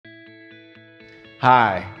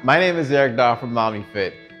Hi, my name is Eric Daw from Mommy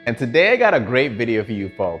Fit, and today I got a great video for you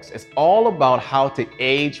folks. It's all about how to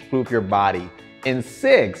age-proof your body in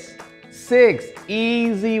six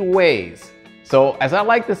easy ways. So as I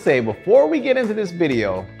like to say, before we get into this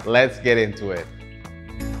video, let's get into it.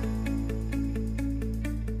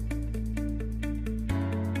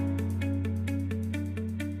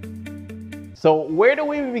 So where do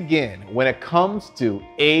we begin when it comes to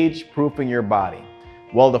age-proofing your body?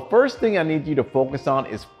 Well, the first thing I need you to focus on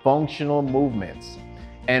is functional movements.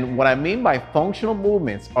 And what I mean by functional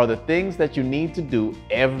movements are the things that you need to do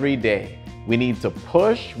every day. We need to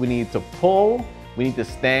push, we need to pull, we need to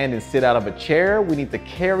stand and sit out of a chair, we need to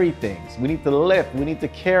carry things, we need to lift, we need to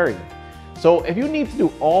carry. So if you need to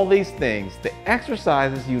do all these things, the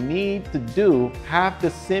exercises you need to do have to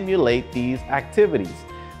simulate these activities.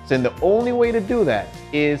 So the only way to do that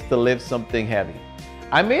is to lift something heavy.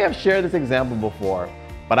 I may have shared this example before,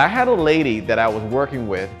 but I had a lady that I was working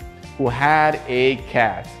with who had a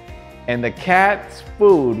cat, and the cat's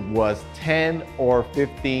food was 10 or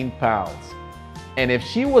 15 pounds. And if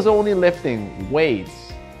she was only lifting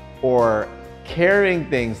weights or carrying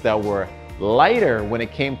things that were lighter when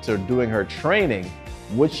it came to doing her training,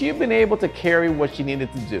 would she have been able to carry what she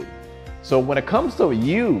needed to do? So when it comes to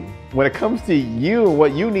you,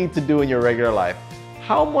 what you need to do in your regular life,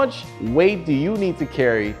 how much weight do you need to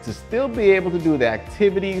carry to still be able to do the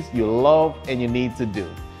activities you love and you need to do?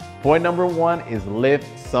 Point number one is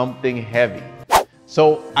lift something heavy.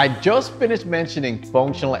 So I just finished mentioning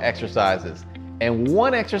functional exercises, and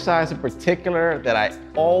one exercise in particular that I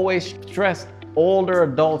always stress older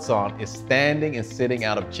adults on is standing and sitting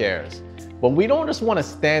out of chairs. But we don't just want to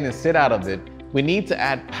stand and sit out of it, we need to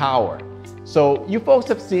add power. So you folks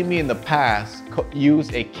have seen me in the past use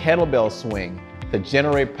a kettlebell swing to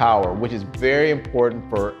generate power, which is very important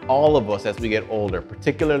for all of us as we get older,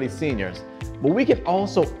 particularly seniors. But we can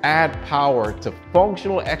also add power to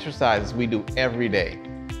functional exercises we do every day.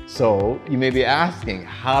 So you may be asking,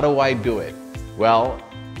 how do I do it? Well,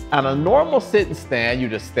 on a normal sit and stand, you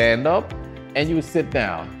just stand up and you sit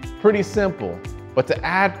down. Pretty simple. But to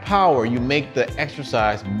add power, you make the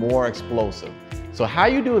exercise more explosive. So how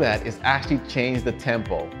you do that is actually change the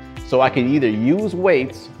tempo. So I can either use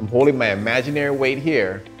weights, I'm holding my imaginary weight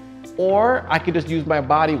here, or I can just use my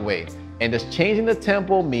body weight. And just changing the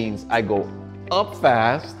tempo means I go up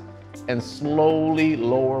fast and slowly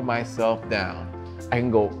lower myself down. I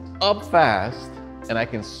can go up fast and I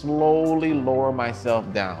can slowly lower myself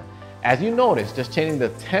down. As you notice, just changing the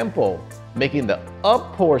tempo, making the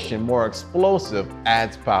up portion more explosive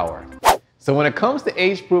adds power. So when it comes to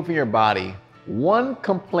age-proofing your body, one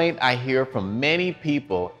complaint I hear from many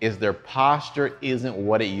people is their posture isn't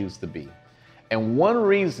what it used to be. And one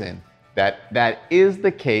reason that is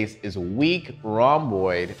the case is weak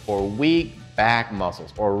rhomboid or weak back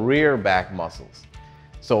muscles or rear back muscles.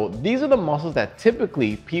 So these are the muscles that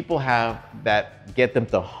typically people have that get them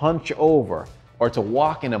to hunch over or to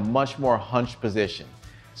walk in a much more hunched position.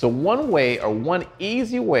 So one way or one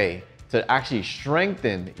easy way to actually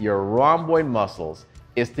strengthen your rhomboid muscles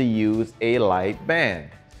is to use a light band.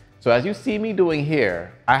 So as you see me doing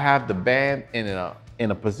here, I have the band in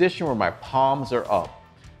a position where my palms are up.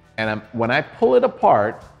 And when I pull it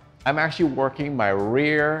apart, I'm actually working my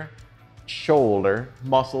rear shoulder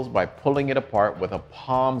muscles by pulling it apart with a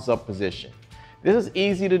palms up position. This is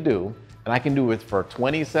easy to do, and I can do it for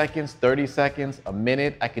 20 seconds, 30 seconds, a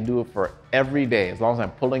minute. I can do it for every day as long as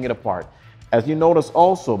I'm pulling it apart. As you notice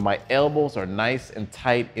also, my elbows are nice and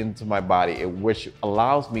tight into my body, which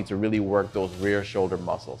allows me to really work those rear shoulder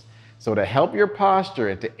muscles. So to help your posture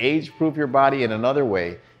and to age-proof your body in another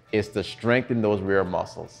way is to strengthen those rear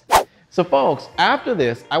muscles. So folks, after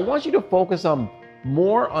this, I want you to focus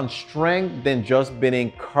more on strength than just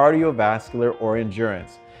being cardiovascular or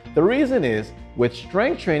endurance. The reason is, with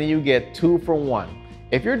strength training, you get 2 for 1.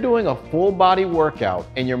 If you're doing a full body workout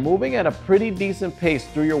and you're moving at a pretty decent pace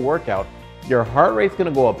through your workout, your heart rate's gonna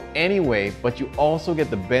go up anyway, but you also get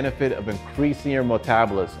the benefit of increasing your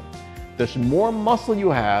metabolism. The more muscle you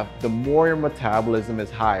have, the more your metabolism is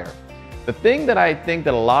higher. The thing that I think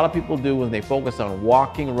that a lot of people do when they focus on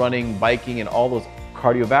walking, running, biking, and all those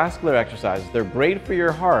cardiovascular exercises, they're great for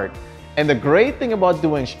your heart. And the great thing about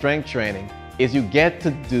doing strength training is you get to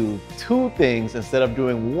do 2 things instead of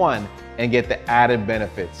doing 1 and get the added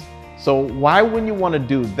benefits. So why wouldn't you want to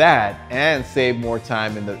do that and save more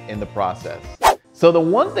time in the process? So the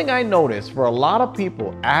one thing I notice for a lot of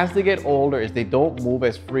people as they get older is they don't move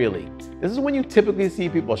as freely. This is when you typically see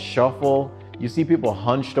people shuffle, you see people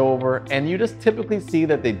hunched over, and you just typically see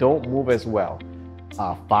that they don't move as well.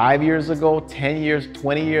 5 years ago, 10 years,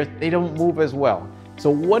 20 years, they don't move as well. So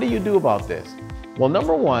what do you do about this? Well,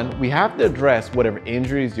 number one, we have to address whatever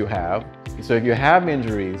injuries you have. So if you have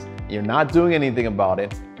injuries, you're not doing anything about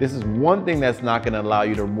it, this is one thing that's not going to allow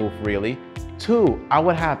you to move freely. Two, I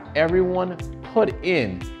would have everyone put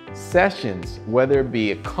in sessions, whether it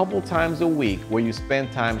be a couple times a week, where you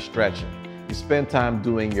spend time stretching. You spend time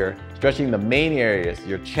doing your stretching the main areas,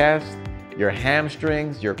 your chest, your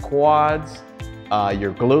hamstrings, your quads,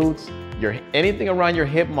 your glutes, anything around your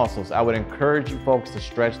hip muscles. I would encourage you folks to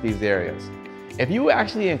stretch these areas. If you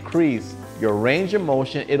actually increase your range of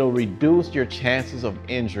motion, it'll reduce your chances of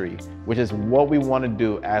injury, which is what we want to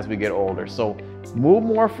do as we get older. So move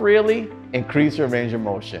more freely, increase your range of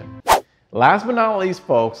motion. Last but not least,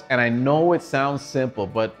 folks, and I know it sounds simple,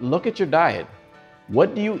 but look at your diet.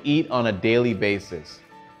 What do you eat on a daily basis?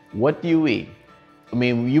 What do you eat? I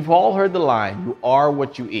mean, you've all heard the line, you are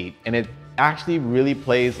what you eat, and it actually really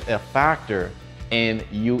plays a factor in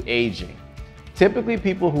you aging. Typically,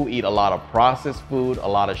 people who eat a lot of processed food, a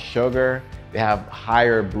lot of sugar, they have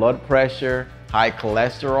higher blood pressure, high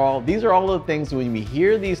cholesterol. These are all the things when we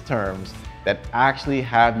hear these terms that actually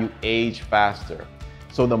have you age faster.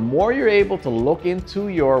 So the more you're able to look into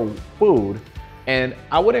your food, and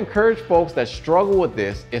I would encourage folks that struggle with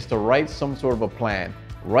this, is to write some sort of a plan.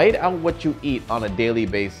 Write out what you eat on a daily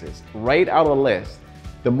basis. Write out a list.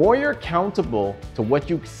 The more you're accountable to what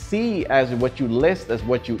you see as what you list as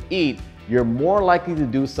what you eat, you're more likely to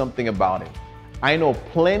do something about it. I know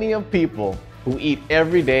plenty of people who eat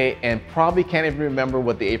every day and probably can't even remember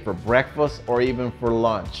what they ate for breakfast or even for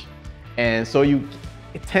lunch. And so you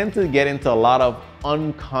tend to get into a lot of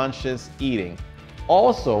unconscious eating.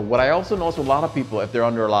 Also, what I also notice with a lot of people, if they're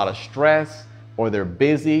under a lot of stress or they're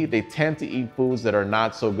busy, they tend to eat foods that are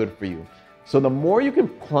not so good for you. So the more you can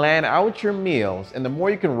plan out your meals and the more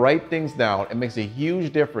you can write things down, it makes a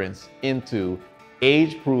huge difference into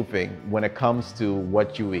age-proofing when it comes to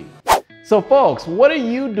what you eat. So folks, what are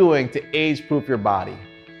you doing to age-proof your body?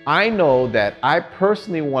 I know that I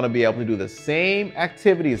personally want to be able to do the same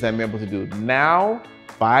activities I'm able to do now,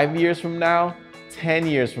 5 years from now, 10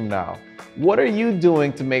 years from now. What are you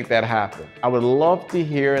doing to make that happen? I would love to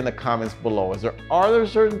hear in the comments below. Are there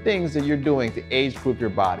certain things that you're doing to age-proof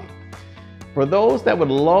your body? For those that would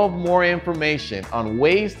love more information on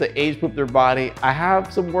ways to age-proof their body, I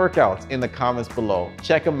have some workouts in the comments below.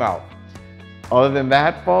 Check them out. Other than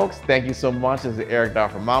that, folks, thank you so much. This is Eric Daw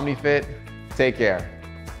from OmniFit. Take care.